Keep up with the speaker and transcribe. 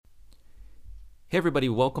Hey everybody,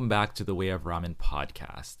 welcome back to the Way of Ramen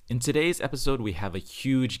podcast. In today's episode, we have a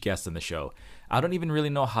huge guest on the show. I don't even really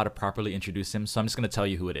know how to properly introduce him, so I'm just going to tell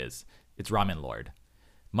you who it is. It's Ramen Lord.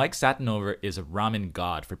 Mike Satinover is a ramen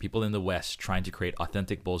god for people in the West trying to create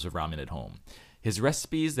authentic bowls of ramen at home. His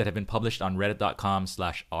recipes that have been published on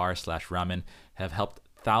reddit.com/r/ramen have helped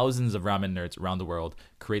thousands of ramen nerds around the world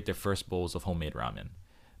create their first bowls of homemade ramen.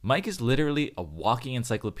 Mike is literally a walking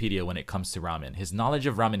encyclopedia when it comes to ramen. His knowledge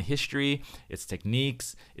of ramen history, its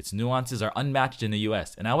techniques, its nuances are unmatched in the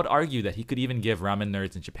US, and I would argue that he could even give ramen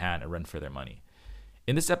nerds in Japan a run for their money.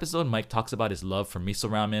 In this episode, Mike talks about his love for miso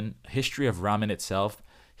ramen, history of ramen itself,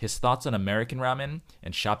 his thoughts on American ramen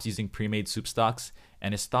and shops using pre-made soup stocks,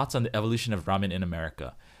 and his thoughts on the evolution of ramen in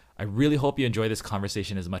America. I really hope you enjoy this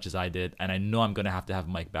conversation as much as I did, and I know I'm going to have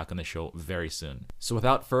Mike back on the show very soon. So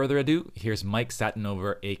without further ado, here's Mike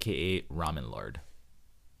Satinover, aka Ramen Lord.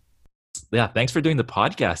 Yeah, thanks for doing the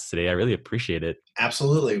podcast today. I really appreciate it.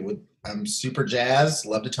 Absolutely. I'm super jazzed.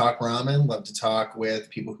 Love to talk ramen. Love to talk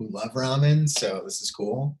with people who love ramen. So this is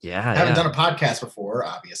cool. Yeah, I haven't done a podcast before,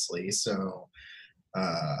 obviously. So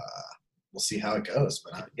we'll see how it goes.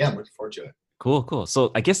 But I'm looking forward to it. Cool.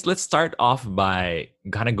 So I guess let's start off by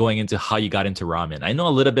kind of going into how you got into ramen. I know a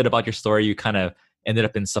little bit about your story. You kind of ended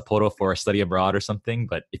up in Sapporo for a study abroad or something,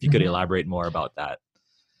 but if you could elaborate more about that.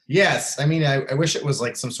 Yes. I mean, I wish it was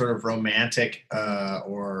like some sort of romantic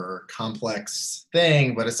or complex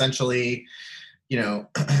thing, but essentially,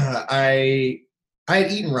 I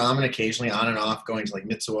had eaten ramen occasionally on and off going to like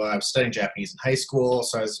Mitsuwa. I was studying Japanese in high school,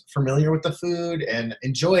 so I was familiar with the food and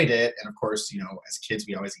enjoyed it. And of course, as kids,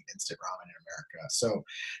 we always eat instant ramen in America. So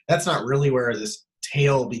that's not really where this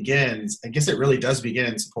tale begins. I guess it really does begin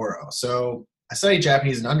in Sapporo. So I studied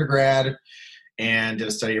Japanese in undergrad and did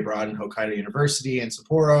a study abroad in Hokkaido University in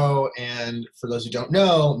Sapporo. And for those who don't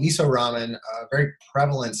know, miso ramen, a very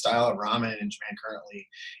prevalent style of ramen in Japan currently,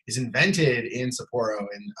 is invented in Sapporo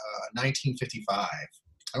in 1955.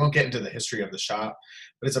 I won't get into the history of the shop,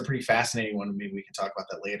 but it's a pretty fascinating one. Maybe we can talk about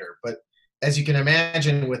that later. But as you can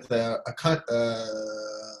imagine, with a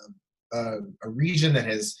region that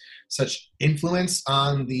has such influence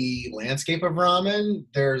on the landscape of ramen,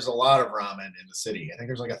 there's a lot of ramen in the city. I think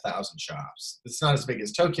there's like 1,000 shops. It's not as big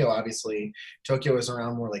as Tokyo, obviously. Tokyo is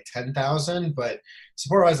around more like 10,000, but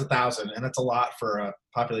Sapporo has 1,000, and that's a lot for a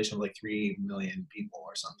population of like 3 million people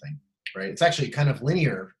or something, right? It's actually kind of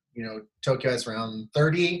linear. Tokyo has around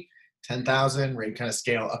 30, 10,000, right? Kind of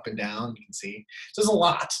scale up and down, you can see. So there's a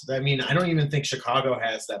lot. I mean, I don't even think Chicago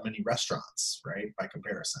has that many restaurants, right, by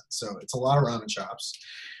comparison. So it's a lot of ramen shops.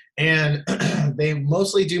 And they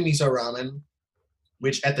mostly do miso ramen,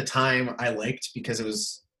 which at the time I liked because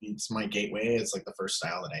it's my gateway. It's like the first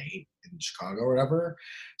style that I ate in Chicago or whatever.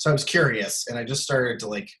 So I was curious, and I just started to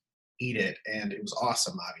like eat it, and it was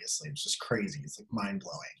awesome, obviously. It was just crazy. It's like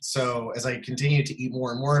mind-blowing. So as I continued to eat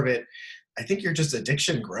more and more of it, I think your just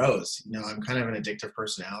addiction grows. I'm kind of an addictive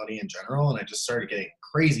personality in general, and I just started getting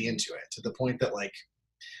crazy into it to the point that, like,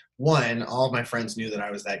 one, all of my friends knew that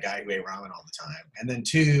I was that guy who ate ramen all the time. And then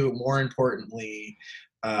two, more importantly,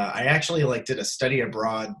 I actually like did a study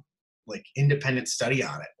abroad, like independent study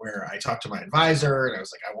on it, where I talked to my advisor and I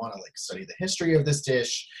was like, I want to like study the history of this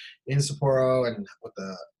dish in Sapporo and what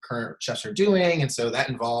the current chefs are doing. And so that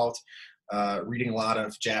involved reading a lot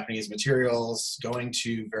of Japanese materials, going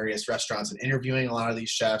to various restaurants and interviewing a lot of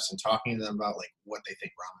these chefs and talking to them about like what they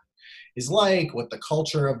think ramen is like, what the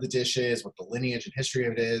culture of the dish is, what the lineage and history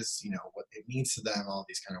of it is, what it means to them, all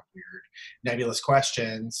these kind of weird nebulous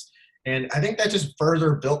questions. And I think that just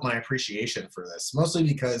further built my appreciation for this, mostly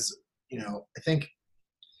because, I think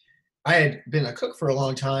I had been a cook for a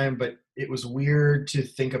long time, but it was weird to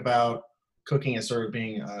think about cooking as sort of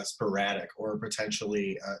being sporadic or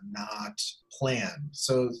potentially not planned.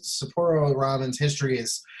 So Sapporo ramen's history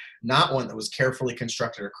is not one that was carefully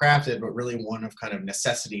constructed or crafted, but really one of kind of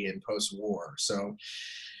necessity in post-war. So,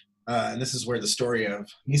 and this is where the story of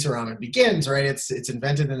miso ramen begins, right? It's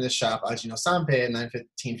invented in this shop, Ajino Sanpei, in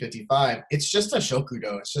 1955. It's just a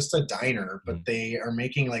shokudo. It's just a diner, but they are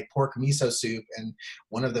making like pork miso soup, and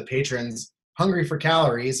one of the patrons, hungry for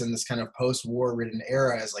calories in this kind of post-war ridden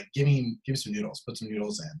era, is like, give me some noodles, put some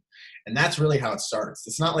noodles in. And that's really how it starts.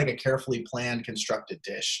 It's not like a carefully planned, constructed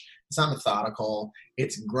dish. It's not methodical.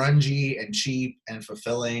 It's grungy and cheap and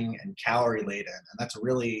fulfilling and calorie laden. And that's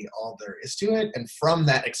really all there is to it. And from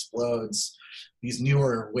that explodes these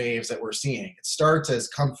newer waves that we're seeing. It starts as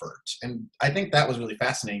comfort. And I think that was really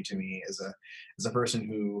fascinating to me as a person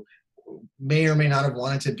who may or may not have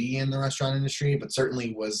wanted to be in the restaurant industry, but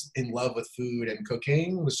certainly was in love with food and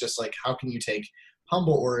cooking. Was just like, how can you take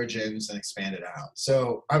humble origins and expanded out.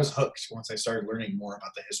 So I was hooked once I started learning more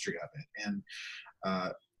about the history of it.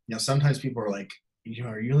 And sometimes people are like,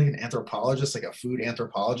 are you like an anthropologist, like a food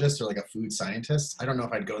anthropologist or like a food scientist? I don't know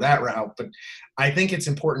if I'd go that route, but I think it's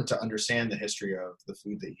important to understand the history of the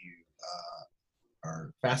food that you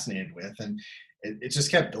are fascinated with. And it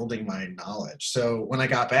just kept building my knowledge. So when I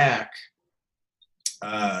got back,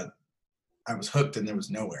 I was hooked and there was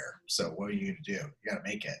nowhere. So what are you going to do? You got to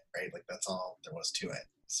make it, right? Like that's all there was to it.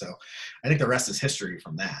 So I think the rest is history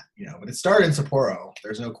from that, but it started in Sapporo.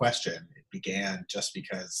 There's no question. It began just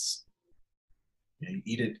because you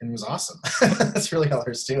eat it and it was awesome. That's really all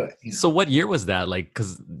there's to it. So what year was that? Like,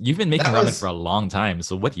 because you've been making ramen for a long time.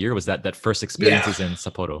 So what year was that first experiences in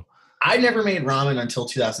Sapporo? I never made ramen until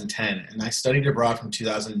 2010, and I studied abroad from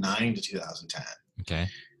 2009 to 2010. Okay.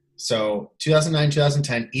 So 2009,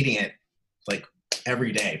 2010, eating it like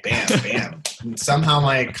every day, bam, bam. And somehow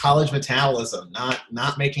my college metabolism,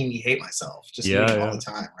 not making me hate myself, just eating all the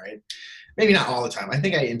time, right? Maybe not all the time. I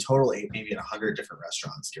think I in total ate maybe at 100 different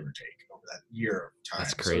restaurants, give or take, over that year of time.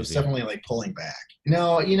 That's crazy. So it's definitely like pulling back.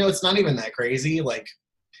 No, it's not even that crazy. Like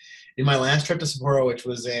in my last trip to Sapporo, which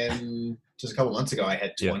was in just a couple months ago, I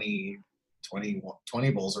had 20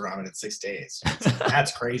 bowls of ramen in 6 days.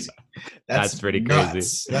 That's crazy. That's pretty nuts.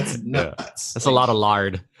 crazy. That's nuts. Yeah. That's a lot of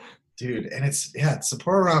lard. Dude, and it's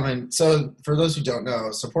Sapporo ramen. So for those who don't know,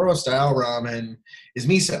 Sapporo style ramen is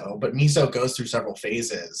miso, but miso goes through several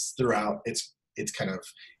phases throughout its kind of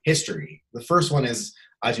history. The first one is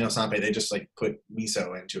Ajino Sanpei. They just like put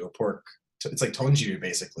miso into a pork. It's like tonju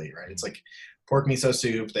basically, right? It's like pork miso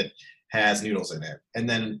soup that has noodles in it. And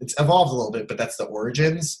then it's evolved a little bit, but that's the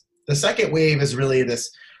origins. The second wave is really this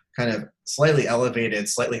kind of slightly elevated,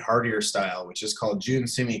 slightly hardier style, which is called Jun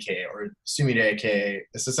Sumike or Sumideke.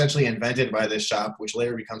 It's essentially invented by this shop, which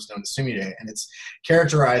later becomes known as Sumide, and it's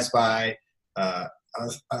characterized by a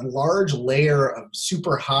large layer of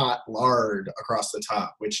super hot lard across the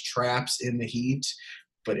top, which traps in the heat,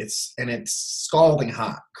 but it's scalding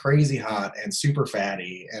hot, crazy hot, and super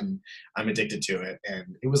fatty, and I'm addicted to it.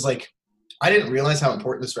 And it was like, I didn't realize how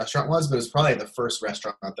important this restaurant was, but it was probably the first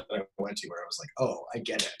restaurant that I went to where I was like, oh, I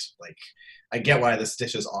get it. Like, I get why this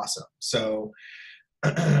dish is awesome. So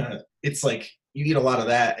it's like you eat a lot of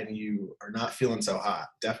that and you are not feeling so hot.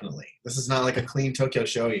 Definitely. This is not like a clean Tokyo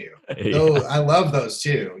shoyu. Yeah. Though I love those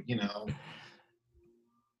too,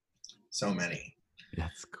 so many.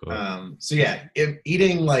 That's cool. So yeah,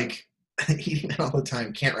 eating that all the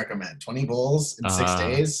time, can't recommend. 20 bowls in 6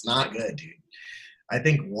 days, not good, dude. I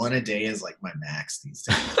think one a day is like my max these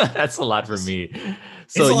days. That's a lot for me.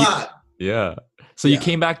 So it's a lot. Yeah. So you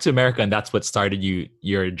came back to America and that's what started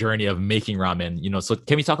your journey of making ramen. So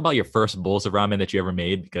can we talk about your first bowls of ramen that you ever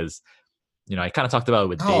made? Because, I kind of talked about it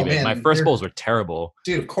with David. Man, my first bowls were terrible.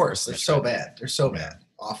 Dude, of course. They're so bad. They're so bad.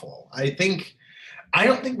 Awful. I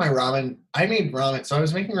don't think I made ramen. So I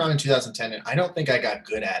was making ramen in 2010 and I don't think I got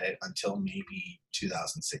good at it until maybe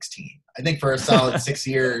 2016. I think for a solid 6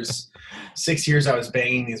 years, I was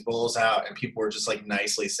banging these bowls out and people were just like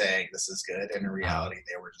nicely saying this is good. And in reality,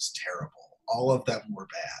 they were just terrible. All of them were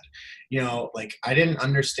bad. I didn't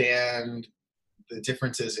understand the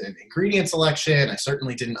differences in ingredient selection. I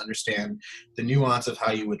certainly didn't understand the nuance of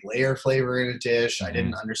how you would layer flavor in a dish. I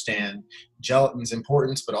didn't understand gelatin's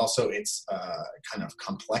importance, but also its kind of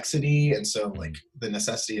complexity. And so the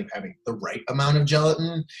necessity of having the right amount of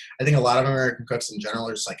gelatin. I think a lot of American cooks in general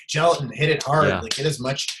are just like, gelatin, hit it hard, get as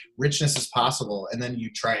much richness as possible. And then you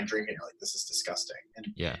try and drink it and you're like, this is disgusting.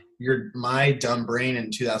 And my dumb brain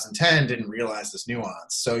in 2010 didn't realize this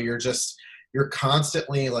nuance. So you're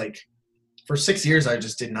constantly for 6 years, I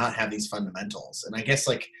just did not have these fundamentals. And I guess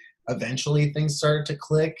eventually things started to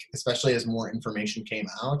click, especially as more information came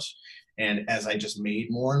out and as I just made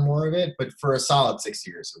more and more of it. But for a solid 6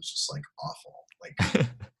 years, it was just awful.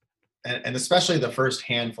 And especially the first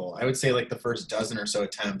handful, I would say the first dozen or so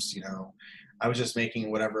attempts, I was just making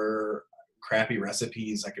whatever crappy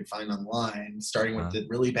recipes I could find online, starting with the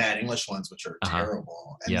really bad English ones, which are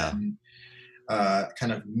terrible. And then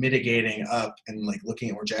kind of mitigating up and looking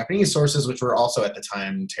at more Japanese sources, which were also at the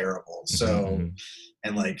time terrible. So,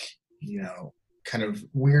 and kind of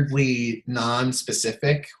weirdly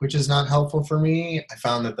non-specific, which is not helpful for me. I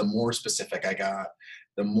found that the more specific I got,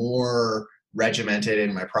 the more regimented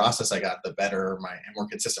in my process I got, the better and more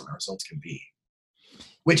consistent my results can be,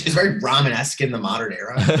 which is very ramen-esque in the modern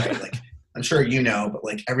era, right? I'm sure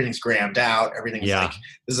but everything's grammed out. Everything's this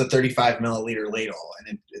is a 35 milliliter ladle,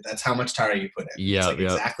 and that's how much tartar you put in. Yeah, it's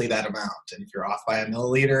exactly that amount. And if you're off by a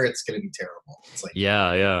milliliter, it's going to be terrible. It's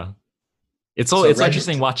It's So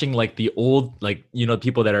interesting watching like the old, like,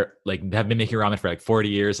 people that are like have been making ramen for like 40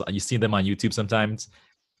 years. You see them on YouTube sometimes.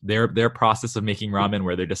 Their process of making ramen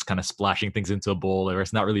where they're just kind of splashing things into a bowl or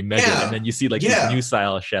it's not really measured. And yeah, then you see like these yeah, new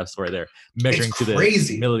style chefs where they're it's measuring to the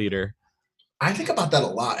crazy. milliliter. I think about that a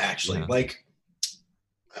lot actually. Yeah. Like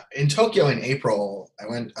in Tokyo in April, I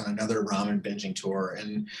went on another ramen binging tour,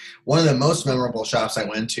 and one of the most memorable shops I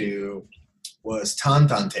went to was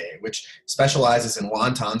Tantante, which specializes in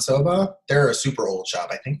wonton soba. They're a super old shop,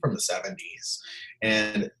 I think from the 70s.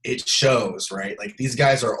 And it shows, right? Like these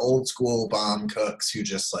guys are old school bomb cooks who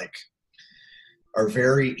just like are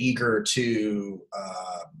very eager to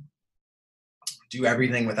do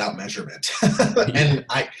everything without measurement. Yeah. And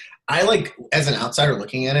I like as an outsider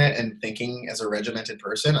looking at it and thinking as a regimented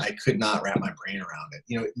person, I could not wrap my brain around it.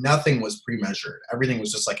 You know, nothing was pre-measured. Everything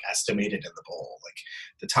was just like estimated in the bowl, like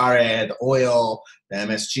the tare, the oil, the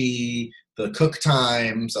MSG, the cook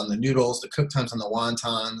times on the noodles, the cook times on the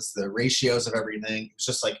wontons, the ratios of everything. It was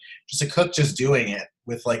just like just a cook just doing it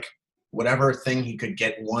with like whatever thing he could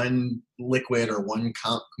get one liquid or one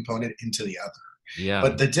component into the other. Yeah.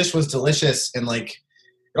 But the dish was delicious, and like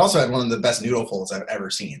it also had one of the best noodle folds I've ever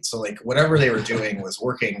seen. So like whatever they were doing was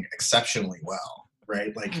working exceptionally well,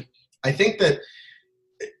 right? Like I think that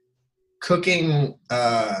cooking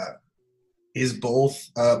is both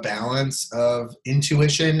a balance of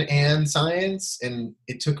intuition and science, and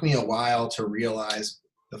it took me a while to realize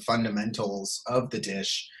the fundamentals of the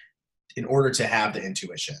dish in order to have the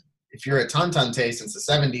intuition. If you're at Tantante since the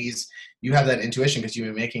 70s, you have that intuition because you've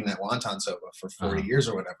been making that wonton soba for 40 Uh-huh. years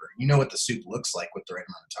or whatever. You know what the soup looks like with the right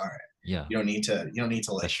amount of tare. Yeah. You don't need to That's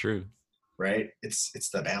like, true. right? It's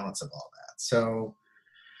the balance of all that. So,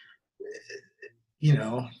 you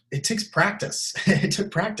know, it takes practice. It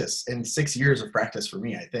took practice and 6 years of practice for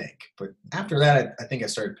me, I think. But after that, I think I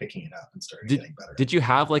started picking it up and started Did getting better. did you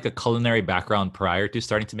have like a culinary background prior to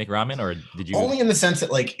starting to make ramen, or did you? Only in the sense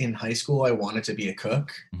that like in high school I wanted to be a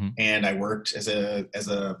cook, Mhm. and I worked as a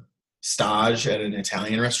stage at an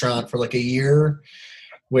Italian restaurant for like a year,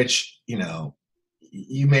 which, you know,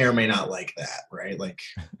 you may or may not like that, right? Like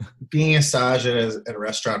being a stage at a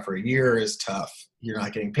restaurant for a year is tough. You're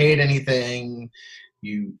not getting paid anything.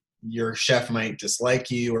 Your chef might dislike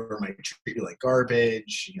you or might treat you like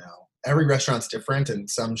garbage. You know, every restaurant's different, and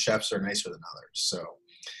some chefs are nicer than others. So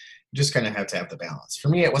you just kind of have to have the balance. For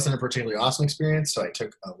me, it wasn't a particularly awesome experience, so I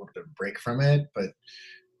took a little bit of a break from it. But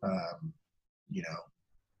um, you know,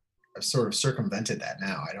 I've sort of circumvented that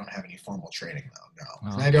now. I don't have any formal training though,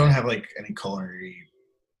 no, Oh, and I don't okay. have like any culinary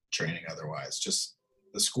training otherwise. Just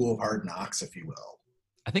the school of hard knocks, if you will.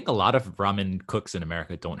 I think a lot of ramen cooks in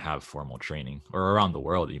America don't have formal training, or around the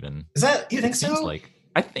world even. Is that you It think seems so? like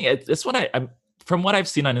I think it's what I'm from what I've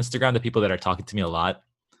seen on Instagram. The people that are talking to me a lot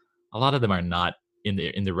of them are not in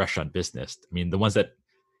the restaurant business. I mean, the ones that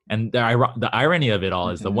and the irony of it all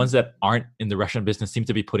is the Mm-hmm. ones that aren't in the restaurant business seem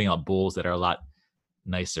to be putting out bowls that are a lot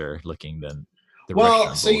nicer looking than the Well,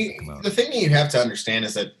 restaurant so bowls that come out. the thing that you have to understand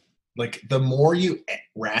is that like the more you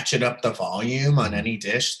ratchet up the volume on Mhm. any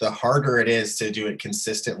dish, the harder it is to do it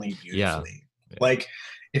consistently Yeah, beautifully. yeah, Like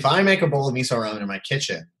if I make a bowl of miso ramen in my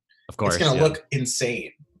kitchen, of it's course. going to Yeah, look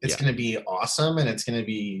insane. It's yeah. going to be awesome, and it's going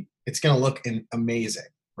to look amazing,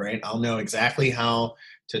 right? I'll know exactly how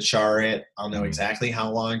to char it. I'll know Mhm. exactly how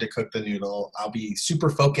long to cook the noodle. I'll be super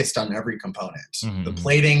focused on every component. Mhm, The mhm.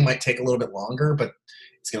 plating might take a little bit longer, but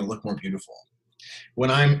it's going to look more beautiful. When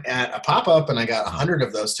I'm at a pop-up and I got 100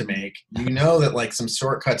 of those to make, you know that like some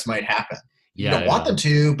shortcuts might happen. You Yeah, don't want yeah.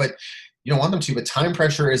 them to, but time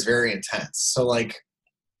pressure is very intense. So like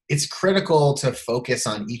it's critical to focus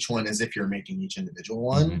on each one as if you're making each individual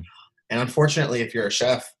one. Mhm. And unfortunately, if you're a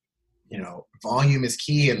chef, you know, volume is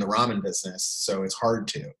key in the ramen business. So it's hard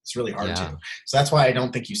to. It's really hard to. Yeah, So that's why I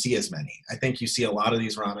don't think you see as many. I think you see a lot of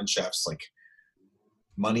these ramen chefs like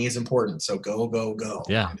money is important. So go, go, go.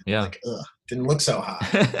 yeah, And it's yeah. like, ugh, didn't look so hot.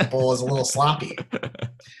 The bowl is a little sloppy.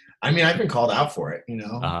 I mean, I've been called out for it, you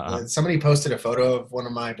know. uh, Somebody posted a photo of one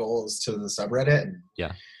of my bowls to the subreddit, and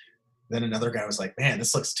yeah. then another guy was like, "Man,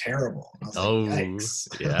 this looks terrible." And I was like, Oh, "Yikes!"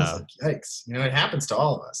 I was yeah. like, "Yikes!" You know, it happens to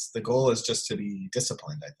all of us. The goal is just to be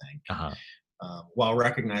disciplined, I think, Uh-huh. while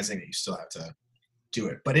recognizing that you still have to do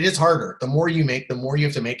it. But it is harder. The more you make, the more you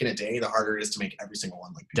have to make in a day. The harder it is to make every single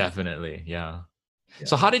one like beautiful. Definitely, yeah. Yeah.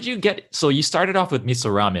 So how did you get so you started off with miso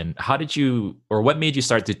ramen. How did you or what made you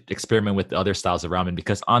start to experiment with the other styles of ramen?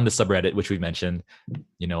 Because on the subreddit, which we mentioned,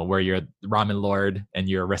 where you're ramen lord and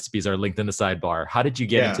your recipes are linked in the sidebar, how did you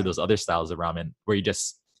get into Yeah. those other styles of ramen? Where you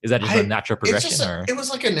just is that just a natural progression or It was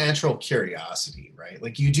like a natural curiosity, right?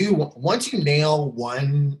 Like you do once you nail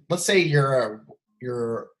one. Let's say you're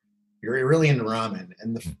you're really into ramen,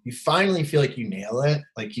 and you finally feel like you nail it.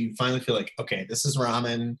 Like you finally feel like, okay, this is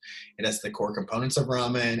ramen. It has the core components of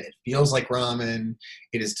ramen. It feels like ramen.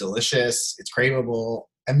 It is delicious. It's craveable.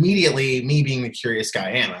 Immediately, me being the curious guy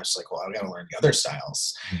I am, I was like, well, I got to learn the other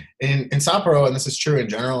styles. In Sapporo, and this is true in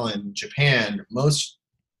general in Japan, most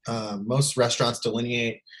restaurants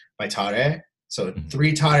delineate by tare. So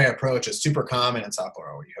 3 tare approach is super common in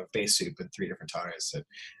Sapporo, where you have base soup and 3 different tares that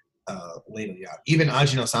ladle you out. Even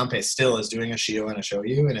Aji no Sanpei still is doing a shio and a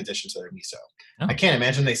shoyu in addition to their miso. Oh. I can't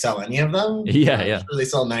imagine they sell any of them. Yeah. I'm sure they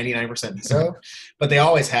sell 99% miso, but they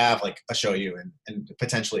always have like a shoyu and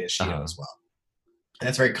potentially a shio as well. And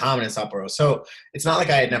that's very common in Sapporo. So it's not like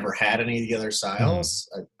I had never had any of the other styles.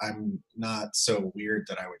 I'm not so weird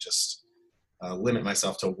that I would just limit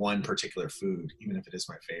myself to one particular food, even if it is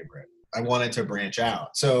my favorite. I wanted to branch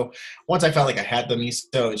out. So once I felt like I had the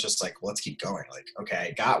miso, it's just like, well, let's keep going. Like, okay,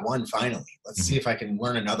 I got one finally. Let's see if I can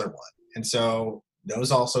learn another one. And so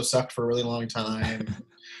those also sucked for a really long time.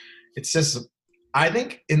 It's just, I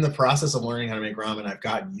think in the process of learning how to make ramen, I've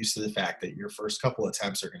gotten used to the fact that your first couple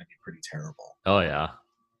attempts are going to be pretty terrible. Oh, yeah.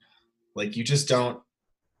 Like you just don't,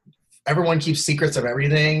 everyone keeps secrets of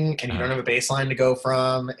everything and you don't have a baseline to go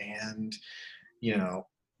from. And, you know,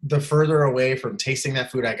 the further away from tasting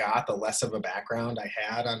that food I got, the less of a background I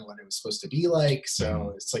had on what it was supposed to be like.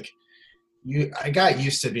 So it's like, I got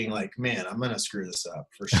used to being like, man, I'm going to screw this up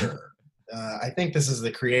for sure. I think this is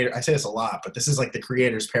the creator. I say this a lot, but this is like the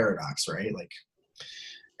creator's paradox, right? Like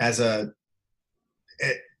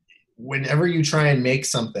whenever you try and make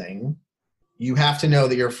something, you have to know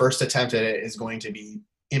that your first attempt at it is going to be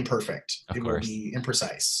imperfect. It will be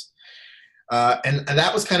imprecise. And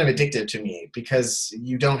that was kind of addictive to me because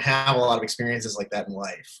you don't have a lot of experiences like that in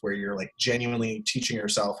life where you're like genuinely teaching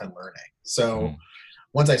yourself and learning. So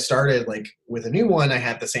once I started like with a new one, I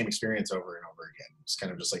had the same experience over and over again. It's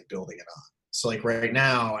kind of just like building it on. So like right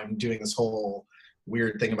now I'm doing this whole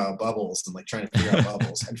weird thing about bubbles and like trying to figure out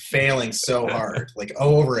bubbles and failing so hard, like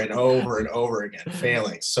over and over and over again,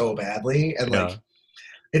 failing so badly. And like,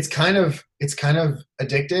 it's kind of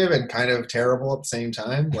addictive and kind of terrible at the same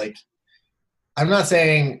time. Like, I'm not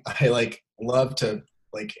saying I like love to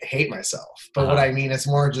like hate myself, but what I mean is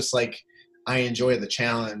more just like I enjoy the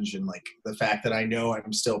challenge and like the fact that I know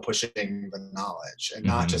I'm still pushing the knowledge and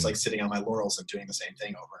not just like sitting on my laurels and doing the same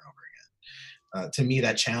thing over and over again. To me,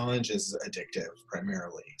 that challenge is addictive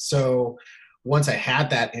primarily. So once I had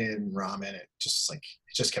that in ramen, it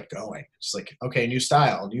just kept going. Just like, okay, new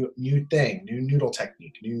style, new thing, new noodle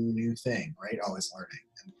technique, new thing, right? Always learning.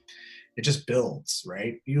 And it just builds,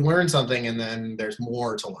 right? You learn something and then there's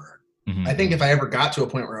more to learn. I think if I ever got to a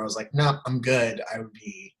point where I was like, no, I'm good,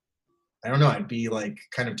 I'd be like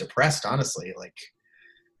kind of depressed, honestly. Like,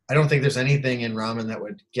 I don't think there's anything in ramen that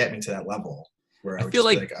would get me to that level where I would feel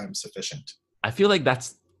like I'm sufficient. I feel like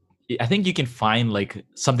I think you can find like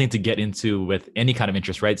something to get into with any kind of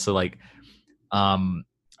interest, right? So like,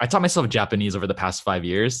 I taught myself Japanese over the past 5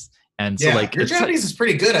 years. And so like your Japanese is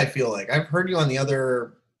pretty good. I feel like I've heard you on the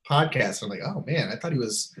other podcast. I'm like, oh man, I thought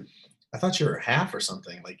you were half or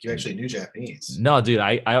something. Like you actually knew Japanese. No, dude,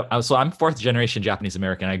 so I'm 4th generation Japanese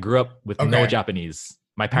American. I grew up with no Japanese.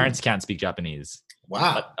 My parents can't speak Japanese.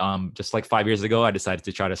 Wow. But, just like 5 years ago, I decided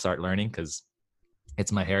to try to start learning because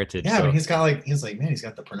it's my heritage. Yeah, so. But he's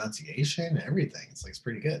got the pronunciation and everything. It's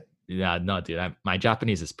pretty good. Yeah, no, dude, my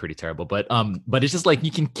Japanese is pretty terrible, but it's just like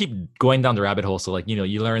you can keep going down the rabbit hole. So like, you know,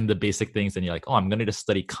 you learn the basic things and you're like, oh, I'm going to just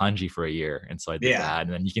study kanji for a year. And so I did that.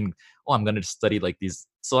 And then you can, I'm going to study like these.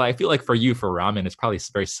 So I feel like for you, for ramen, it's probably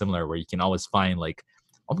very similar where you can always find like,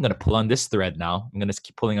 oh, I'm going to pull on this thread now. I'm going to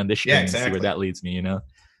keep pulling on this string and see where that leads me, you know?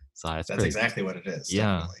 So that's exactly what it is.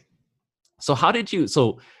 Yeah. Definitely. So how did you,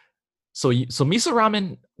 so miso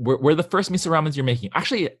ramen, were the first miso ramens you're making?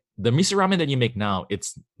 Actually, the miso ramen that you make now,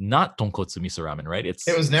 it's not tonkotsu miso ramen, right? It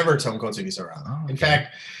was never tonkotsu miso ramen. Oh, okay. In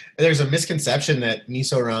fact, there's a misconception that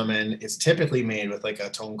miso ramen is typically made with like a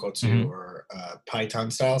tonkotsu or a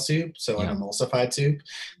paitan style soup, so an emulsified soup.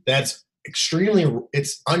 That's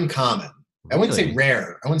it's uncommon. Really? I wouldn't say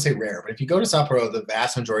rare, but if you go to Sapporo, the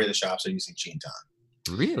vast majority of the shops are using chintan.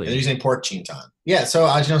 Really? And they're using pork chintan. Yeah, so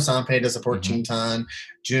Aji no Sanpei does a pork chintan.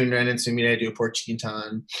 Junren and Sumire do a pork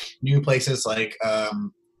chintan. New places like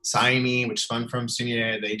Saimi, which spun from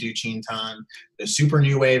Sumire, they do chintan. The super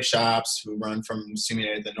new wave shops who run from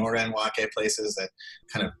Sumire, the Noren Wake places that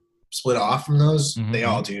kind of split off from those, they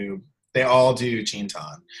all do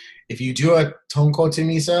chintan. If you do a tonkotsu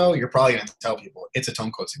miso, you're probably going to tell people it's a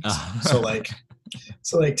tonkotsu miso.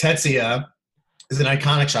 So like Tetsuya is an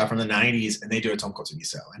iconic shop from the 90s, and they do a tonkotsu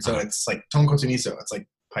miso. And so it's like tonkotsu miso. It's like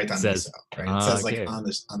paitan miso, right? It says like on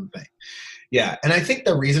the thing. Yeah, and I think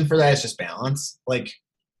the reason for that is just balance. Like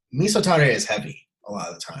miso tare is heavy a lot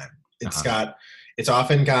of the time. Uh-huh. It's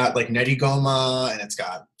often got like nerigoma and it's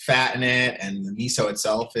got fat in it, and the miso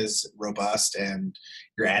itself is robust, and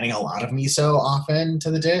you're adding a lot of miso often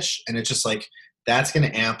to the dish, and it's just like that's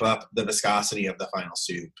going to amp up the viscosity of the final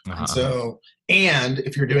soup. Uh-huh. And so, and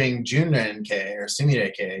if you're doing junrenke or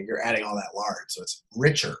sumireke, you're adding all that lard, so it's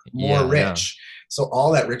richer, more rich. So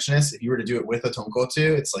all that richness, if you were to do it with a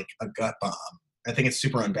tonkotsu, it's like a gut bomb. I think it's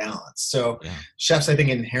super unbalanced. So chefs, I think,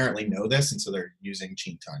 inherently know this, and so they're using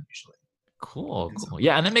chintan usually. Cool.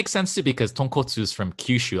 Yeah, and it makes sense too because tonkotsu is from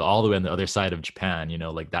Kyushu, all the way on the other side of Japan.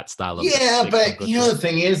 Like that style of. Yeah, but tonkotsu. the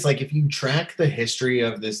thing is, like, if you track the history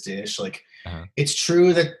of this dish, like, it's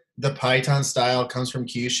true that the Python style comes from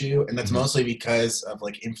Kyushu, and that's mostly because of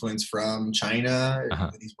like influence from China,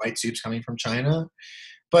 these white soups coming from China.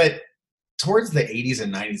 But towards the 80s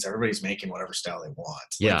and 90s, everybody's making whatever style they want.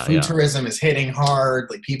 Like food tourism is hitting hard.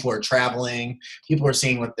 Like people are traveling. People are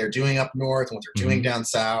seeing what they're doing up north and what they're doing down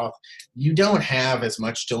south. You don't have as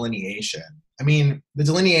much delineation. I mean, the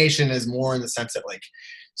delineation is more in the sense that like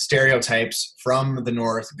stereotypes from the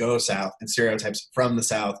north go south and stereotypes from the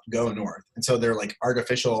south go north. And so they're like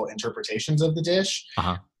artificial interpretations of the dish.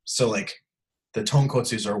 So like the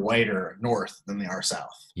tonkotsus are whiter north than they are south.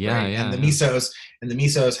 And the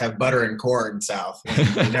misos have butter and corn south.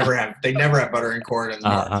 They never have butter and corn in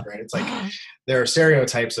the north, right? It's like there are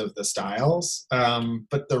stereotypes of the styles,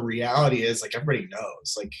 but the reality is like everybody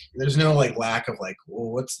knows. Like there's no like lack of like,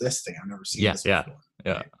 well, what's this thing? I've never seen this before.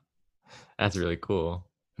 Yeah. That's really cool.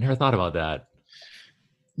 I never thought about that.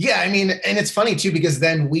 Yeah, I mean, and it's funny too because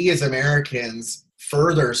then we as Americans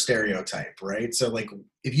further stereotype, right? So like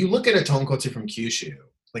if you look at a tonkotsu from Kyushu,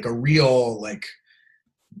 like a real like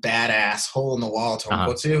badass hole in the wall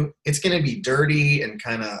tonkotsu, it's going to be dirty and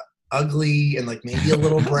kind of ugly and like maybe a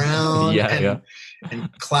little brown and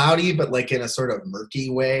cloudy, but like in a sort of murky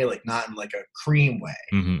way, like not in like a cream way.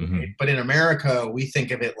 Right? But in America, we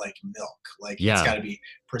think of it like milk, like it's got to be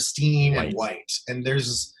pristine and white. And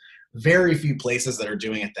there's very few places that are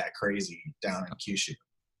doing it that crazy down in Kyushu.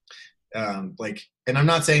 And I'm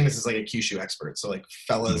not saying this is like a Kyushu expert, so like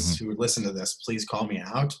fellas who listen to this, please call me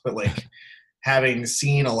out, but like having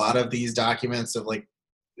seen a lot of these documents of like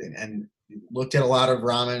and looked at a lot of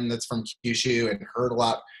ramen that's from Kyushu and heard a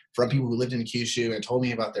lot from people who lived in Kyushu and told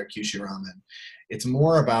me about their Kyushu ramen, it's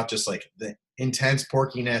more about just like the intense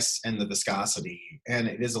porkiness and the viscosity, and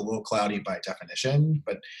it is a little cloudy by definition,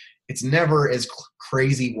 but it's never as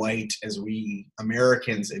crazy white as we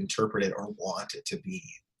Americans interpret it or want it to be.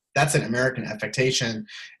 That's an American affectation,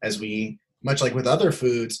 as we, much like with other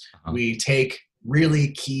foods, we take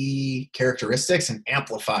really key characteristics and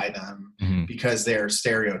amplify them because they're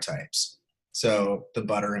stereotypes. So the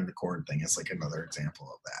butter and the corn thing is like another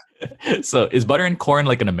example of that. So is butter and corn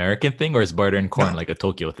like an American thing, or is butter and corn like a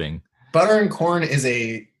Tokyo thing? Butter and corn is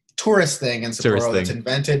a tourist thing in Sapporo that's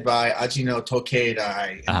invented by Ajino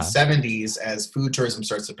Tokeidai in the 70s as food tourism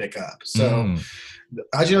starts to pick up. So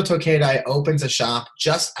Ajino Tokeidai opens a shop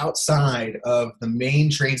just outside of the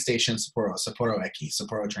main train station, Sapporo Eki,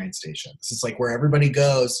 Sapporo train station. This is like where everybody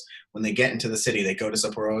goes when they get into the city. They go to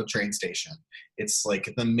Sapporo train station. It's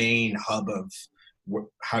like the main hub of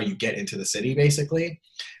how you get into the city, basically.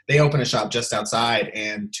 They open a shop just outside,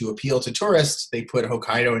 and to appeal to tourists, they put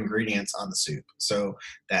Hokkaido ingredients on the soup. So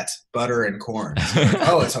that's butter and corn. So like,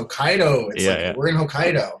 oh, it's Hokkaido. It's we're in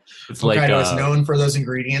Hokkaido. It's Hokkaido is known for those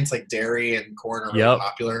ingredients, like dairy and corn are really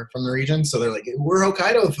popular from the region. So they're like, we're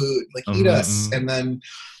Hokkaido food, like eat us. And then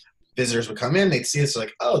visitors would come in, they'd see us,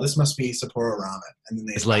 like, oh, this must be Sapporo ramen. And then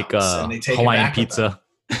it's like and they take Hawaiian pizza.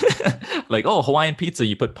 Like, oh, Hawaiian pizza,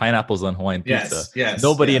 you put pineapples on Hawaiian pizza.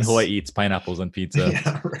 Nobody in Hawaii eats pineapples on pizza.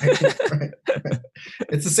 Right.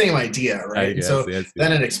 It's the same idea, right? Guess, so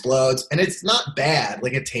then it explodes, and it's not bad.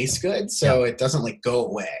 Like, it tastes good, so it doesn't like go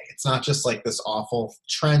away. It's not just like this awful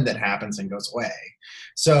trend that happens and goes away.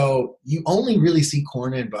 So you only really see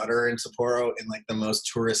corn and butter in Sapporo in like the most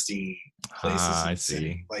touristy places in the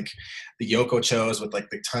city. Like the Yokochos with like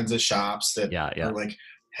the tons of shops that are like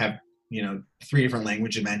have 3 different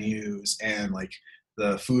language menus, and like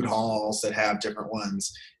the food halls that have different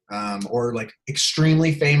ones, or like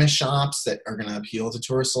extremely famous shops that are going to appeal to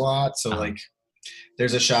tourists a lot. So like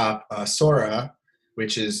there's a shop, Sora,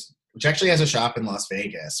 which actually has a shop in Las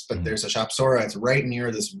Vegas, but there's a shop, Sora. It's right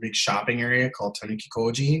near this big shopping area called Tanuki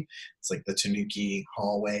Koji. It's like the Tanuki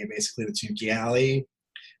hallway, basically the Tanuki alley.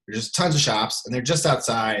 There's just tons of shops, and they're just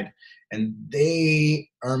outside. And they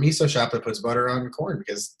are a miso shop that puts butter on corn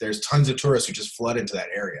because there's tons of tourists who just flood into that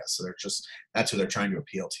area. So that's who they're trying to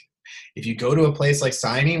appeal to. if you go to a place like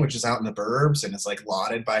Saini, which is out in the burbs and it's like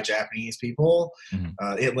lauded by Japanese people,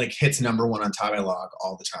 it like hits #1 on Tabelog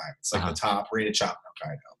all the time. It's like the top rated shop in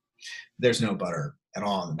Hokkaido. There's no butter at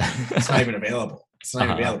all in the menu. It's not even available. It's not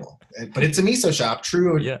even available. But it's a miso shop,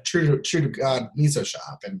 true to God miso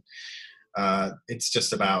shop, and it's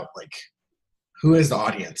just about like who is the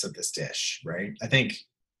audience of this dish, right? I think.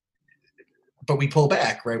 But we pull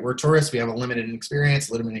back, right? We're tourists. We have a limited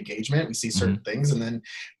experience, limited engagement. We see certain things, and then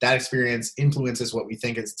that experience influences what we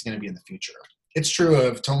think it's going to be in the future. It's true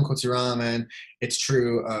of tonkotsu ramen. It's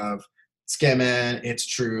true of tsukemen. It's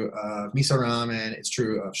true of miso ramen. It's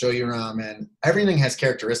true of shoyu ramen. Everything has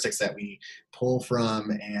characteristics that we pull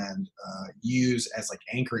from and use as like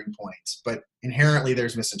anchoring points. But inherently,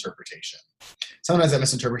 there's misinterpretation. Sometimes that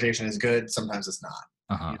misinterpretation is good. Sometimes it's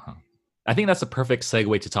not. I think that's a perfect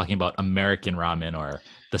segue to talking about American ramen or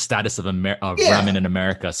the status of ramen in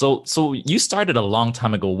America. So you started a long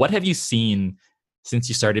time ago. What have you seen since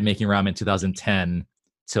you started making ramen in 2010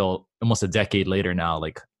 till almost a decade later now?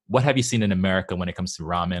 Like, what have you seen in America when it comes to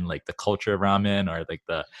ramen, like the culture of ramen or like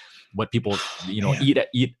what people,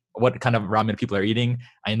 eat, what kind of ramen people are eating?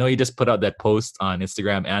 I know you just put out that post on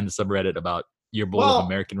Instagram and the subreddit about your bowl of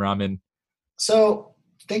American ramen. So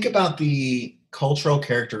think about the cultural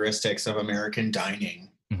characteristics of American dining,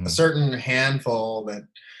 a certain handful that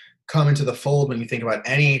come into the fold when you think about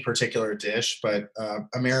any particular dish, but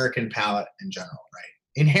American palate in general, right?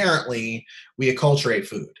 Inherently, we acculturate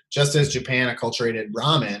food, just as Japan acculturated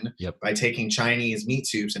ramen by taking Chinese meat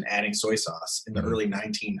soups and adding soy sauce in the early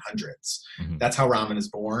 1900s. That's how ramen is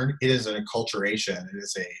born. It is an acculturation.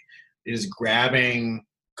 It is grabbing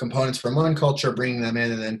components from one culture, bringing them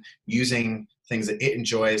in, and then using things that it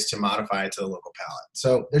enjoys to modify it to the local palate.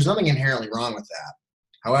 So there's nothing inherently wrong with that.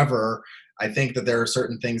 However, I think that there are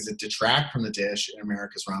certain things that detract from the dish in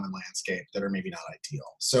America's ramen landscape that are maybe not ideal.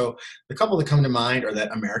 So the couple that come to mind are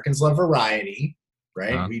that Americans love variety,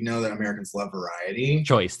 right? We know that Americans love variety.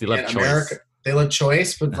 Choice. They love choice. They love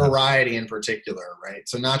choice, but variety in particular, right?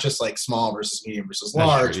 So not just like small versus medium versus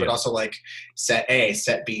large, but also like set A,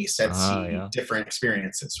 set B, set C, different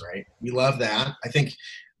experiences, right? We love that. I think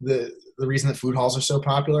the reason that food halls are so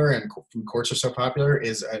popular and food courts are so popular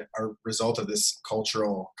is a result of this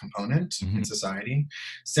cultural component in society.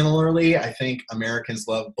 Similarly, I think Americans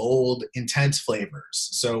love bold, intense flavors.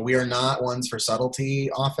 So we are not ones for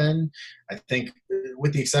subtlety often. I think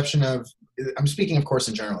with the exception of, I'm speaking, of course,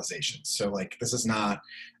 in generalizations. So like, this is not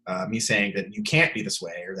me saying that you can't be this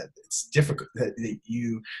way or that it's difficult, that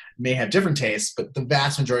you may have different tastes, but the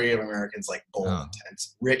vast majority of Americans like bold,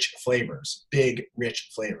 intense, rich flavors, big, rich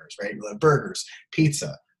flavors, right? We love burgers,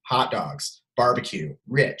 pizza, hot dogs, barbecue,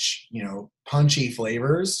 rich, punchy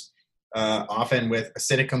flavors, often with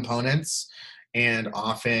acidic components and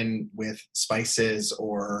often with spices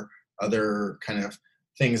or other kind of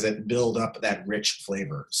things that build up that rich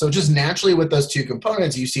flavor. So just naturally with those two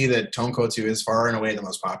components, you see that tonkotsu is far and away the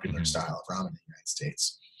most popular style of ramen in the United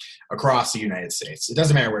States, across the United States. It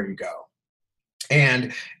doesn't matter where you go.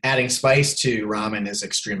 And adding spice to ramen is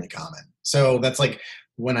extremely common. So that's like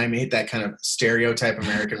when I made that kind of stereotype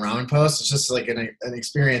American ramen post, it's just like an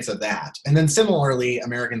experience of that. And then similarly,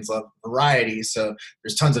 Americans love variety. So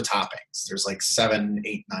there's tons of toppings. There's like 7,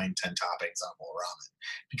 8, 9, 10 toppings on a bowl of ramen,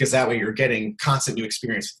 because that way you're getting constant new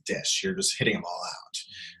experience with the dish. You're just hitting them all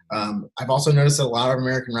out. I've also noticed that a lot of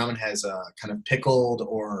American ramen has kind of pickled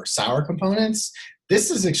or sour components.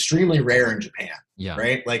 This is extremely rare in Japan,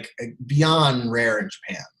 right? Like beyond rare in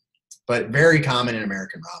Japan, but very common in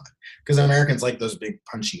American ramen because Americans like those big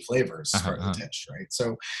punchy flavors as part of the dish, right?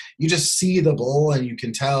 So you just see the bowl and you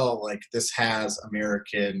can tell like this has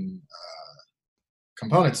American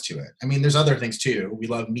components to it. I mean, there's other things too. We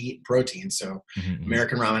love meat and protein. So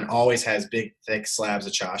American ramen always has big, thick slabs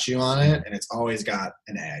of chashu on it, and it's always got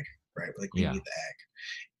an egg, right? Like we eat the egg.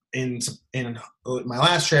 In my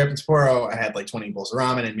last trip in Sapporo, I had like 20 bowls of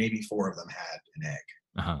ramen, and maybe 4 of them had an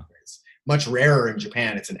egg. It's much rarer in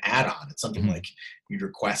Japan. It's an add-on. It's something like you'd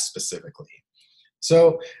request specifically.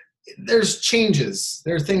 So there's changes.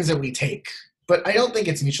 There are things that we take. But I don't think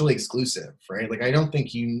it's mutually exclusive, right? Like, I don't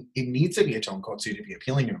think it needs to be a tonkotsu to be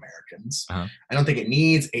appealing to Americans. I don't think it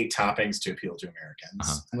needs 8 toppings to appeal to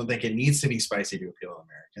Americans. I don't think it needs to be spicy to appeal to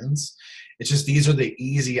Americans. It's just these are the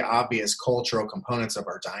easy, obvious cultural components of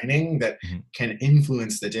our dining that can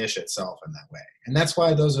influence the dish itself in that way. And that's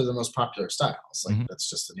why those are the most popular styles. Like, that's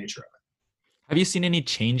just the nature of it. Have you seen any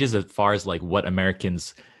changes as far as like what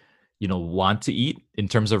Americans want to eat in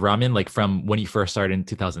terms of ramen, like from when you first started in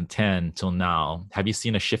 2010 till now? Have you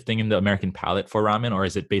seen a shifting in the American palate for ramen, or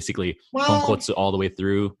is it basically tonkotsu all the way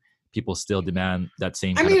through? people still demand that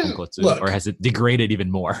same I kind of mean, tonkotsu, look, or has it degraded even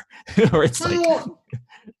more? Or it's like, well,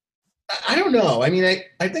 I don't know. I mean,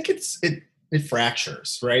 I think it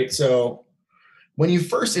fractures, right? So when you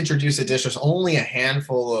first introduce a dish, there's only a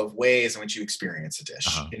handful of ways in which you experience a dish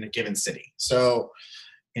in a given city. So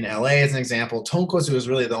in LA, as an example, tonkotsu was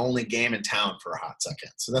really the only game in town for a hot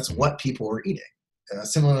second. So that's what people were eating.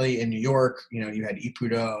 Similarly, in New York, you had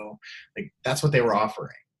ippudo, like that's what they were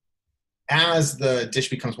offering. As the dish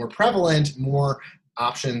becomes more prevalent, more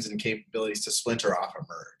options and capabilities to splinter off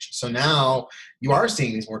emerge. So now you are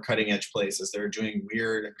seeing these more cutting edge places that are doing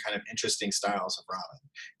weird and kind of interesting styles of ramen,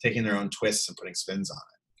 taking their own twists and putting spins on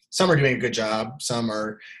it. Some are doing a good job. Some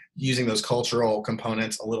are using those cultural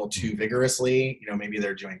components a little too vigorously. Maybe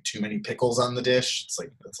they're doing too many pickles on the dish. It's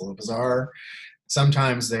like, that's a little bizarre.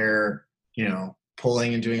 Sometimes they're,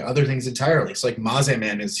 pulling and doing other things entirely. So like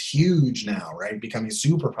Mazemen is huge now, right? Becoming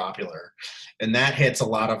super popular. And that hits a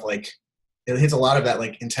lot of that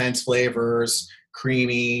like intense flavors,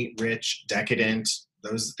 creamy, rich, decadent,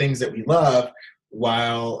 those things that we love,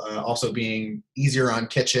 while also being easier on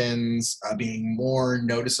kitchens, being more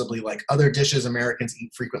noticeably like other dishes Americans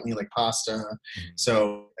eat frequently, like pasta.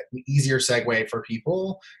 So an easier segue for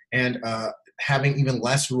people, and having even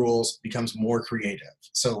less rules becomes more creative.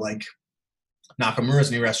 So like Nakamura's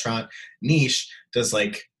new restaurant, Niche, does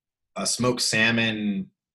like a smoked salmon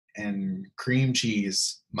and cream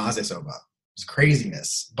cheese maze soba. It's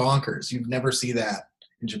craziness, bonkers. You'd never see that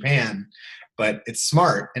in Japan, but it's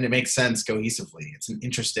smart and it makes sense cohesively. It's an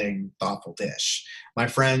interesting, thoughtful dish. My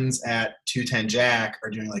friends at 210 Jack are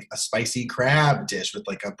doing like a spicy crab dish with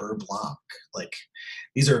like a beurre blanc. Like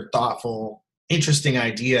these are thoughtful, interesting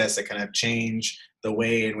ideas that kind of change the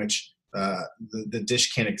way in which the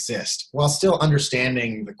dish can exist while still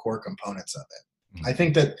understanding the core components of it. I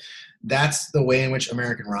think that that's the way in which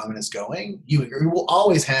American ramen is going. You will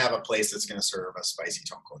always have a place that's going to serve a spicy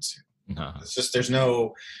tonkotsu.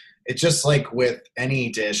 It's just like with any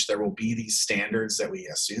dish, there will be these standards that we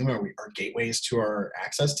assume are gateways to our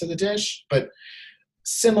access to the dish. But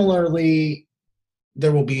similarly,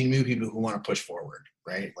 there will be new people who want to push forward,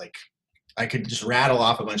 right? Like I could just rattle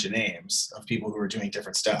off a bunch of names of people who are doing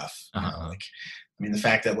different stuff. The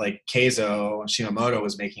fact that like Keizo Shimamoto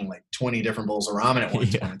was making like 20 different bowls of ramen at one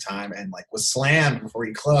point in time and like was slammed before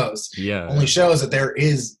he closed only shows that there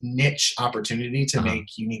is niche opportunity to make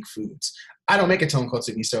unique foods. I don't make a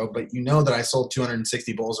tonkotsu miso, but that I sold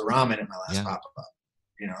 260 bowls of ramen at my last pop-up.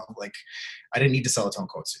 Like I didn't need to sell a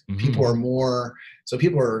tonkotsu. People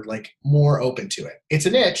are like more open to it. It's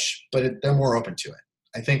a niche, but they're more open to it.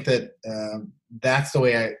 I think that that's the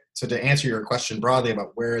way so to answer your question broadly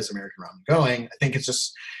about where is American ramen going, I think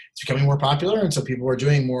it's becoming more popular. And so people are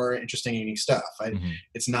doing more interesting, unique stuff.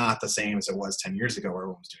 It's not the same as it was 10 years ago where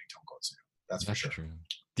everyone was doing tonkotsu. That's for sure. True.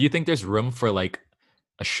 Do you think there's room for like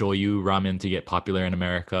a shoyu ramen to get popular in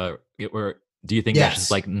America? Or do you think that's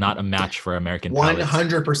just like not a match for American palates?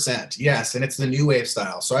 100%. Yes. And it's the new wave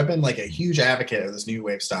style. So I've been like a huge advocate of this new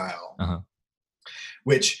wave style,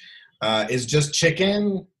 which is just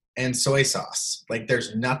chicken and soy sauce. Like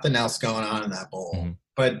there's nothing else going on in that bowl.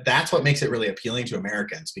 But that's what makes it really appealing to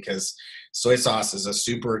Americans, because soy sauce is a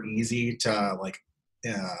super easy to like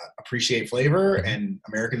appreciate flavor, and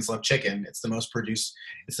Americans love chicken. It's the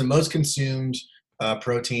most consumed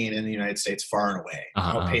protein in the United States far and away,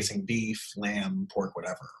 outpacing beef, lamb, pork,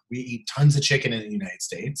 whatever. We eat tons of chicken in the United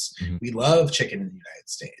States. We love chicken in the United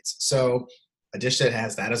States. So a dish that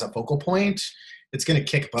has that as a focal point, it's going to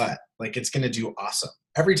kick butt. Like it's going to do awesome.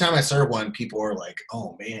 Every time I serve one, people are like,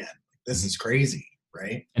 oh man, this is crazy.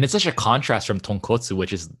 Right. And it's such a contrast from tonkotsu,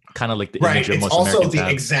 which is kind of like the image of most Americans have. It's also the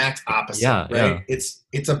have. exact opposite, right?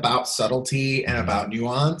 It's about subtlety and about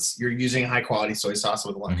nuance. You're using high quality soy sauce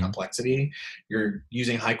with a lot of complexity. You're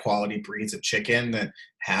using high quality breeds of chicken that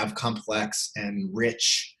have complex and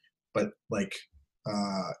rich, but like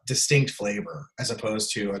distinct flavor, as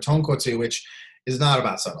opposed to a tonkotsu, which is not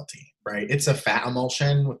about subtlety, right? It's a fat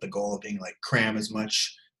emulsion with the goal of being like cram as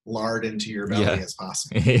much lard into your belly as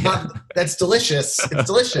possible. That's delicious. It's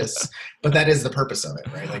delicious, but that is the purpose of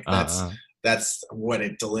it, right? Like that's what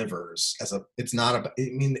it delivers.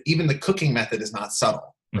 Even the cooking method is not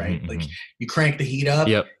subtle, right? Like you crank the heat up,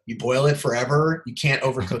 you boil it forever. You can't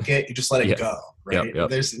overcook it. You just let it go, right?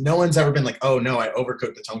 There's no one's ever been like, oh no, I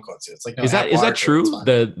overcooked the tonkotsu. It's like, no, is that true?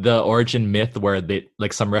 The origin myth where they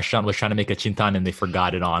like some restaurant was trying to make a chintan and they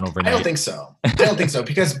forgot it on overnight. I don't think so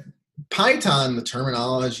because Paitan, the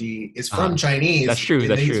terminology, is from Chinese. That's true.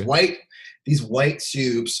 These white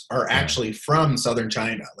soups are actually from southern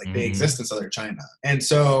China. Like they exist in southern China. And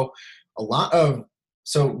so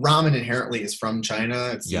ramen inherently is from China.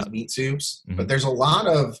 It's these meat soups. But there's a lot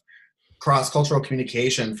of cross-cultural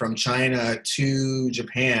communication from China to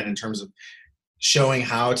Japan in terms of showing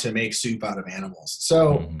how to make soup out of animals.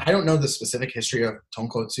 So I don't know the specific history of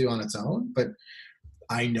tonkotsu on its own, but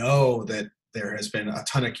I know that there has been a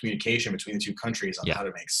ton of communication between the two countries on how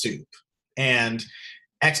to make soup. And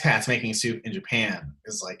expats making soup in Japan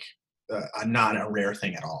is like not a rare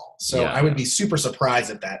thing at all. So I would be super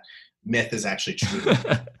surprised if that myth is actually true.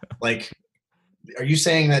 Like, are you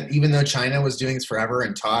saying that even though China was doing this forever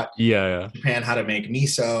and taught Japan how to make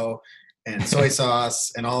miso and soy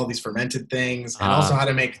sauce and all of these fermented things, and also how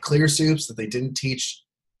to make clear soups, that they didn't teach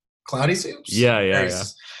cloudy soups?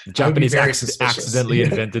 Japanese accidentally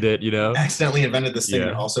invented it, accidentally invented this thing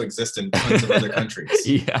that also exists in tons of other countries.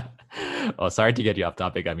 Oh, sorry to get you off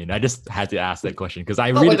topic. I mean, I just had to ask that question because I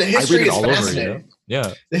read it all over.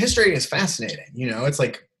 The history is fascinating. It's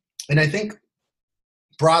like, and I think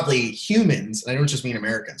broadly humans, and I don't just mean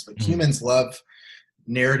Americans, but humans love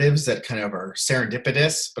narratives that kind of are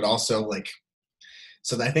serendipitous, but also like,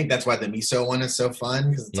 so I think that's why the miso one is so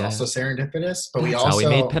fun, because it's also serendipitous. But how we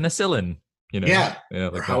made penicillin.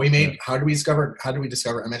 Or how do we discover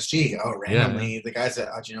MSG? Oh, randomly the guys at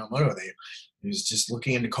Ajinomoto, they was just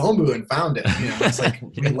looking into kombu and found it. It's like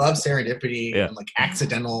we love serendipity and like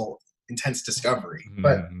accidental intense discovery,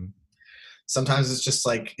 but sometimes it's just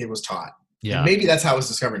like it was taught. And maybe that's how it was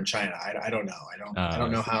discovered in China. I don't know. I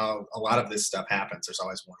don't know how a lot of this stuff happens. There's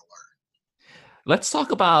always more to learn. Let's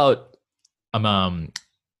talk about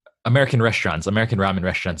American ramen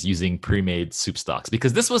restaurants using pre-made soup stocks,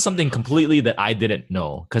 because this was something completely that I didn't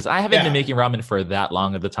know, because I haven't been making ramen for that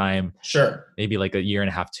long at the time. Sure. Maybe like a year and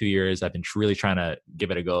a half, 2 years. I've been really trying to give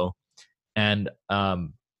it a go. And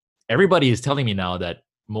everybody is telling me now that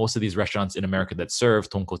most of these restaurants in America that serve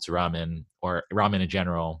tonkotsu ramen or ramen in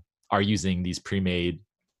general are using these pre-made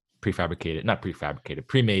soup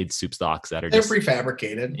stocks that are they're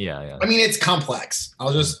prefabricated. Yeah. I mean, it's complex.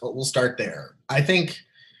 We'll start there. I think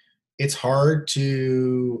it's hard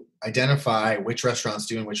to identify which restaurants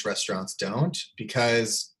do and which restaurants don't,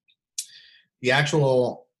 because the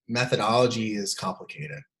actual methodology is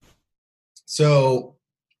complicated. So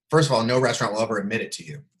first of all, no restaurant will ever admit it to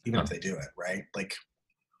you, even if they do it, right? Like,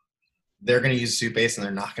 they're going to use soup base and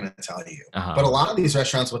they're not going to tell you. But a lot of these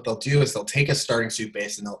restaurants, what they'll do is they'll take a starting soup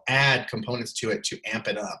base and they'll add components to it to amp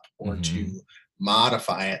it up or to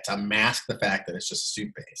modify it to mask the fact that it's just a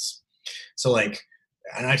soup base. So like,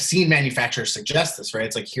 and I've seen manufacturers suggest this, right?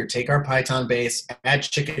 It's like, here, take our Python base, add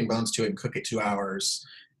chicken bones to it and cook it 2 hours,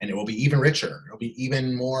 and it will be even richer. It'll be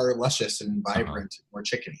even more luscious and vibrant, more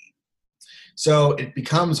chickeny. So it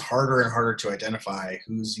becomes harder and harder to identify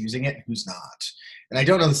who's using it and who's not. And I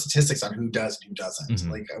don't know the statistics on who does and who doesn't.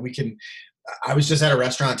 Like, I was just at a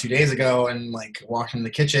restaurant 2 days ago and like walked in the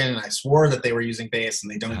kitchen and I swore that they were using base,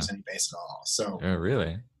 and they don't use any base at all. So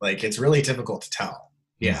really, like, it's really difficult to tell.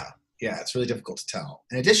 Yeah, it's really difficult to tell.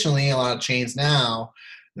 And additionally, a lot of chains now,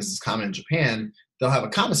 this is common in Japan, they'll have a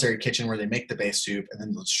commissary kitchen where they make the base soup and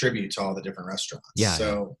then they'll distribute to all the different restaurants.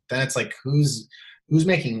 So then it's like, who's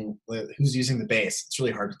using the base? It's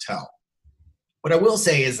really hard to tell. What I will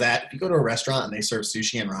say is that if you go to a restaurant and they serve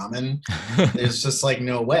sushi and ramen, there's just like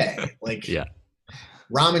no way. Like,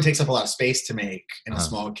 ramen takes up a lot of space to make in a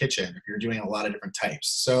small kitchen if you're doing a lot of different types.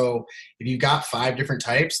 So if you've got 5 different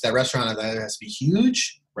types, that restaurant either has to be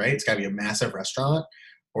huge, right? It's got to be a massive restaurant,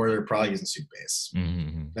 or they're probably using soup base.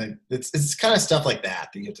 It's kind of stuff like that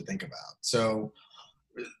you have to think about. So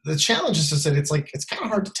the challenge is just that it's kind of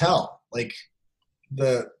hard to tell. Like,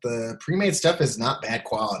 the pre-made stuff is not bad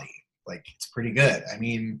quality. Like, it's pretty good. I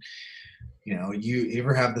mean, you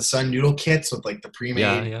ever have the Sun noodle kits with like the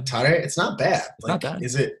pre-made tare? It's not bad. It's not bad.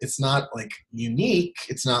 It's not like unique.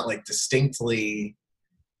 It's not like distinctly.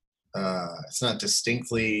 It's not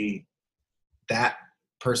distinctly that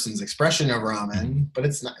person's expression of ramen, but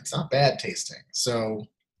it's not bad tasting. So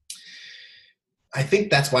I think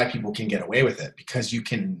that's why people can get away with it, because you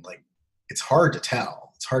can, like, it's hard to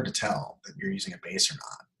tell. It's hard to tell that you're using a base or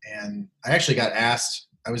not. And I actually got asked.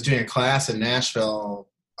 I was doing a class in Nashville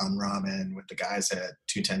on ramen with the guys at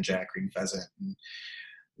 210 Jack Green Pheasant, and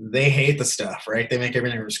they hate the stuff, right? They make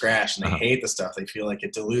everything from scratch, and they hate the stuff. They feel like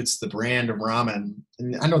it dilutes the brand of ramen,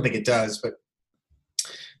 and I don't think it does. But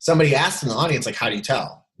somebody asked in the audience, like, how do you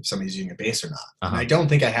tell if somebody's using a base or not? And I don't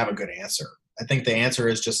think I have a good answer. I think the answer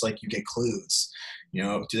is just like, you get clues.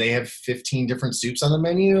 Do they have 15 different soups on the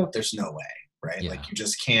menu? There's no way, right? Like, you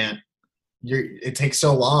just can't. It takes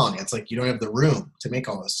so long. It's like you don't have the room to make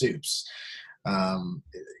all the soups.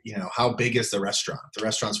 How big is the restaurant? If the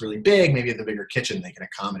restaurant's really big, maybe the bigger kitchen, they can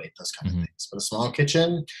accommodate those kind of things. But a small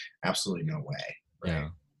kitchen, absolutely no way. Right.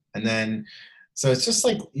 And then So it's just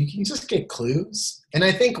like you can just get clues. And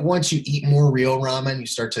I think once you eat more real ramen, you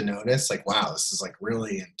start to notice like, wow, this is like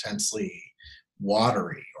really intensely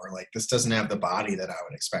watery, or like this doesn't have the body that I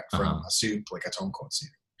would expect from a soup like a tonkotsu.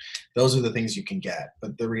 Those are the things you can get.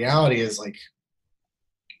 But the reality is like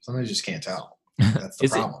sometimes you just can't tell. That's the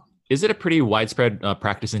problem. Is it a pretty widespread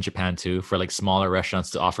practice in Japan too for like smaller restaurants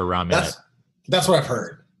to offer ramen? That's what I've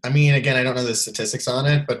heard. I mean, again, I don't know the statistics on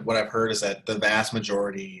it, but what I've heard is that the vast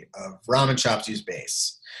majority of ramen shops use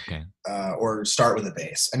base, or start with a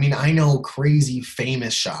base. I mean, I know crazy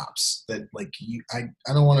famous shops that like I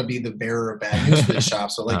don't want to be the bearer of bad news for these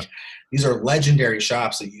shops, but like these are legendary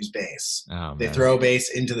shops that use base. They throw base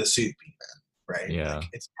into the soup even, right? Yeah. Like,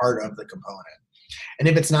 it's part of the component. And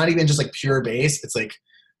if it's not even just like pure base, it's like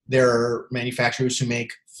there are manufacturers who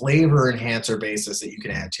make flavor enhancer bases that you can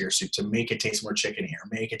add to your soup to make it taste more chickeny or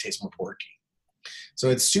make it taste more porky. So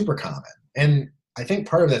it's super common. And I think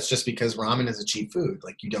part of that's just because ramen is a cheap food.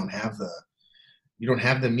 Like you don't have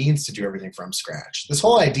the means to do everything from scratch. This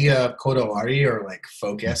whole idea of kodawari, or like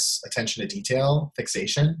focus, attention to detail,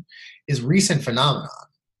 fixation, is recent phenomenon,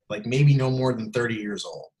 like maybe no more than 30 years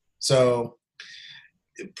old. So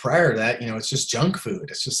prior to that, it's just junk food.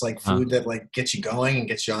 It's just like food that like gets you going and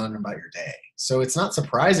gets you on about your day. So it's not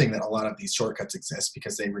surprising that a lot of these shortcuts exist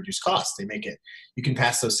because they reduce costs. They make it, you can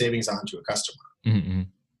pass those savings on to a customer. Mm-hmm.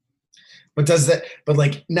 But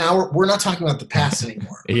like now we're not talking about the past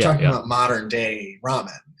anymore. We're talking about modern day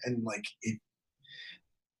ramen. And like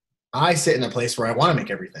I sit in a place where I want to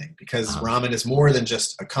make everything because ramen is more than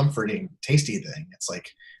just a comforting, tasty thing. It's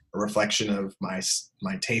like a reflection of my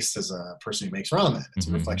taste as a person who makes ramen. It's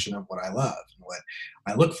a reflection of what I love and what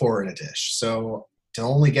I look for in a dish. So to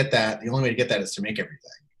only get that, the only way to get that is to make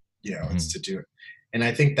everything, it's to do it. And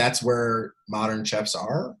I think that's where modern chefs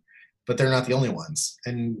are, but they're not the only ones.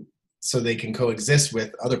 And so they can coexist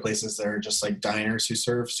with other places that are just like diners who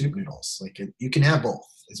serve soup noodles. Like you can have both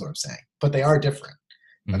is what I'm saying, but they are different.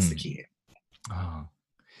 That's the key. Oh,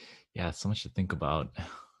 yeah. So much to think about.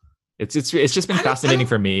 It's just been fascinating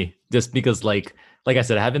for me, just because like I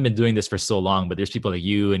said, I haven't been doing this for so long, but there's people like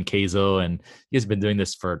you and Keizo, and you guys have been doing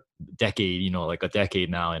this for a decade, like a decade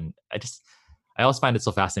now. And I always find it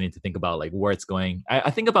so fascinating to think about like where it's going. I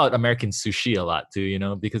think about American sushi a lot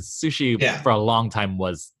too, because sushi for a long time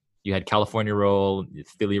was, you had California roll,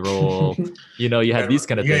 Philly roll, you had these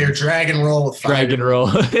kind of things. You got your dragon roll with dragon roll.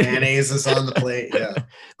 Mayonnaise is on the plate. Yeah.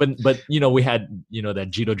 But we had, that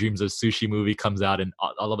Jiro Dreams of Sushi movie comes out, and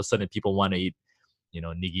all of a sudden people want to eat,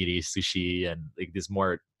 nigiri sushi and like this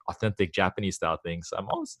more authentic Japanese style thing. So I'm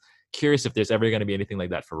always curious if there's ever going to be anything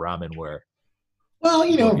like that for ramen where. Well,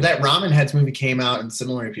 that Ramen Heads movie came out, and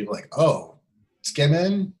similarly people like, oh,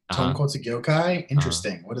 tsukemen, tonkotsu gyokai,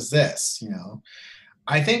 interesting. What is this?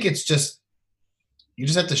 I think it's just, you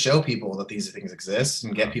just have to show people that these things exist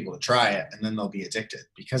and get people to try it, and then they'll be addicted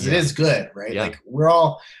because it is good, right? Like we're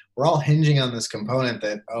all hinging on this component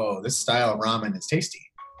that, oh, this style of ramen is tasty.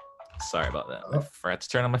 Sorry about that. I forgot to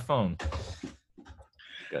turn on my phone.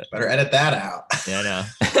 Good. Better edit that out. Yeah, no.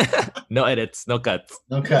 No edits, no cuts.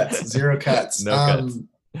 No cuts, zero cuts. No cuts.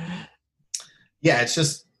 Yeah, it's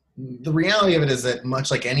just, the reality of it is that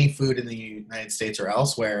much like any food in the United States or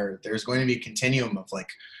elsewhere, there's going to be a continuum of like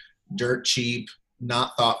dirt cheap,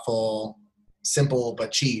 not thoughtful, simple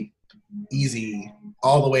but cheap, easy,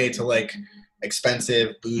 all the way to like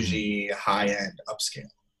expensive, bougie, high-end, upscale.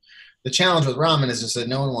 The challenge with ramen is just that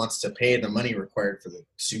no one wants to pay the money required for the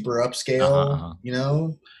super upscale,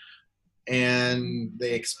 and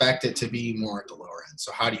they expect it to be more at the lower end.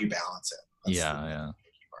 So how do you balance it?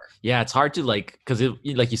 Yeah, it's hard to because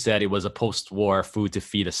like you said, it was a post-war food to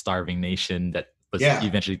feed a starving nation that was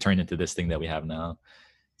eventually turned into this thing that we have now.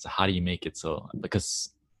 So how do you make it so? Because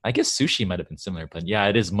I guess sushi might have been similar, but yeah,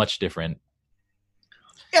 it is much different.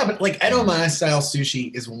 Yeah, but like edamame style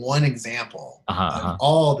sushi is one example of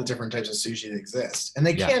all the different types of sushi that exist, and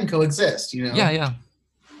they can coexist. Yeah.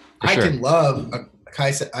 I can love an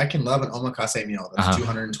omakase meal that's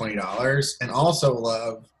 $220, and also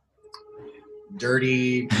love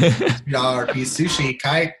dirty $2 piece sushi,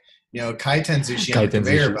 kaiten sushi on the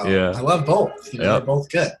conveyor belt. Yeah. I love both. They're both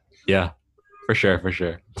good. Yeah, for sure.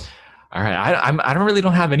 All right, I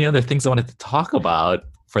don't have any other things I wanted to talk about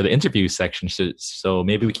for the interview section, so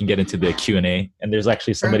maybe we can get into the Q&A. And there's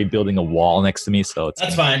actually somebody building a wall next to me, so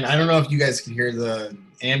that's fine. I don't know if you guys can hear the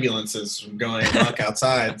ambulances going amok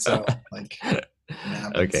outside. So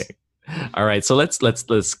okay. All right, so let's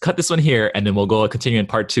cut this one here, and then we'll continue in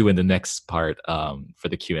part 2 in the next part for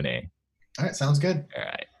the Q&A. All right, sounds good. All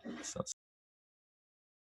right.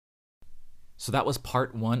 So that was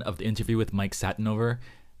part 1 of the interview with Mike Satinover.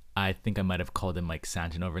 I think I might have called him Mike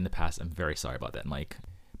Sanjinover in the past. I'm very sorry about that, Mike.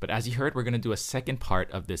 But as you heard, we're going to do a second part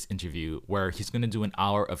of this interview where he's going to do an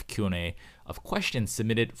hour of Q&A of questions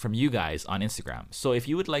submitted from you guys on Instagram. So if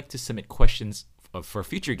you would like to submit questions for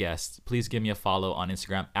future guests, please give me a follow on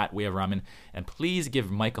Instagram at Way of Ramen. And please give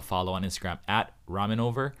Mike a follow on Instagram at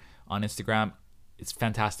Ramenover on Instagram. It's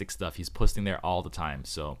fantastic stuff. He's posting there all the time.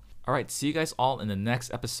 So, all right, see you guys all in the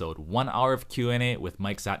next episode. 1 hour of Q&A with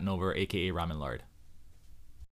Mike Satinover, aka Ramen Lord.